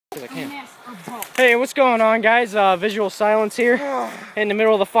I can. Hey, what's going on, guys? Visual silence here in the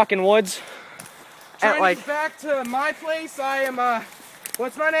middle of the fucking woods. Trying to get back to my place. I am,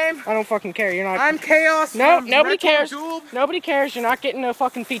 what's my name? I don't fucking care. You're not. I'm Chaos. No, nobody cares. Nobody cares. You're not getting no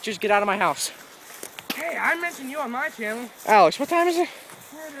fucking features. Get out of my house. Hey, I mentioned you on my channel. Alex, what time is it?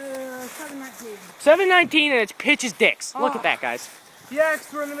 7:19. 7:19 and it's pitch as dicks. Look at that, guys. Yeah,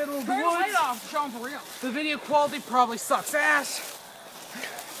 because we're in the middle of the woods. Turn the light off. Show them for real. The video quality probably sucks ass.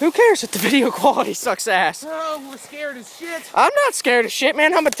 Who cares if the video quality sucks ass? Oh, we're scared as shit. I'm not scared of shit,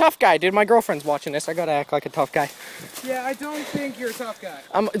 man. I'm a tough guy, dude. My girlfriend's watching this. I gotta act like a tough guy. Yeah, I don't think you're a tough guy.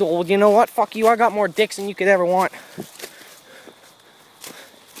 Well, you know what? Fuck you. I got more dicks than you could ever want.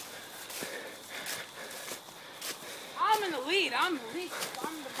 I'm in the lead. I'm the least.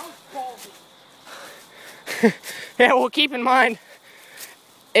 I'm the most quality. Yeah, well, keep in mind,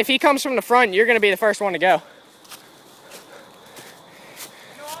 if he comes from the front, you're gonna be the first one to go.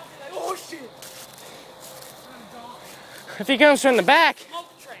 Oh shit! If he comes from the back, Smoke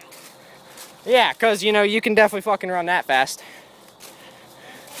trail. yeah, because, you know, you can definitely fucking run that fast.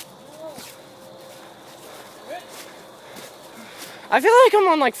 I feel like I'm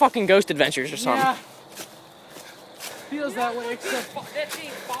on, like, fucking Ghost Adventures or something. Yeah. Feels that way, except... That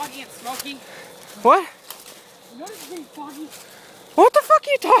being foggy and smoky. What? You notice it's being foggy? What the fuck are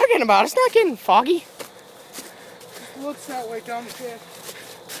you talking about? It's not getting foggy. It looks that way, dumb shit.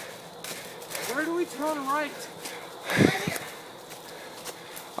 Where do we turn right?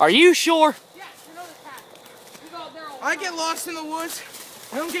 Are you sure? Yes, you know this path. We go there all the I time. get lost in the woods.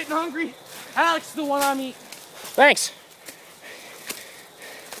 I'm getting hungry. Alex is the one I'm eating. Thanks.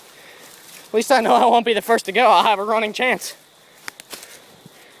 At least I know I won't be the first to go. I'll have a running chance.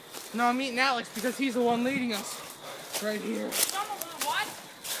 No, I'm eating Alex because he's the one leading us. Right here. Someone what?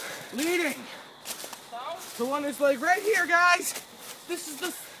 Leading. So? The one that's like, right here, guys. This is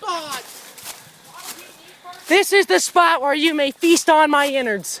the spot. Why would you eat first? This is the spot where you may feast on my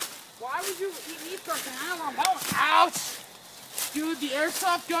innards. Why would you eat meat first and I don't know where I'm going? Ouch. Dude, the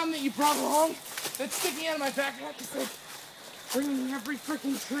airsoft gun that you brought along, that's sticking out of my backpack is like bringing every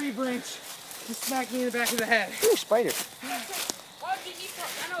freaking tree branch to smack me in the back of the head. Ooh, spider. Why would you eat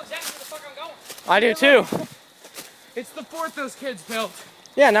first? I know exactly where the fuck I'm going. I do too. It's the fort those kids built.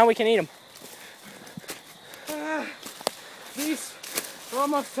 Yeah, now we can eat them. These, we're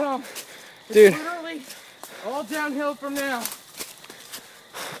almost home. It's Dude. literally all downhill from now.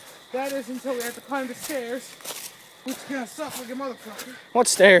 That is until we have to climb the stairs, which is gonna suck like a motherfucker. What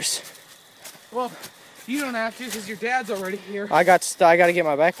stairs? Well, you don't have to because your dad's already here. I gotta get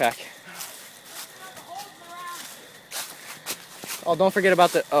my backpack. Oh, don't forget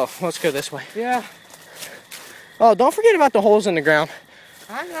about the, oh, let's go this way. Yeah, Oh, don't forget about the holes in the ground.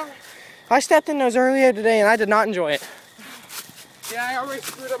 I know. I stepped in those earlier today and I did not enjoy it. Yeah, I already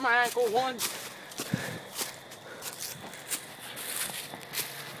screwed up my ankle once.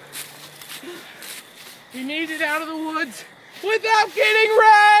 You need it out of the woods without getting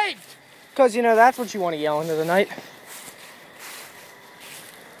raped! Because, you know, that's what you want to yell into the night.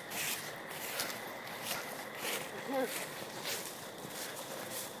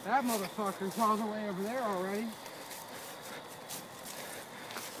 That motherfucker's all the way over there already.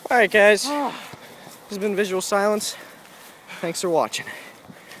 Alright, guys. This has been Visual Silence. Thanks for watching.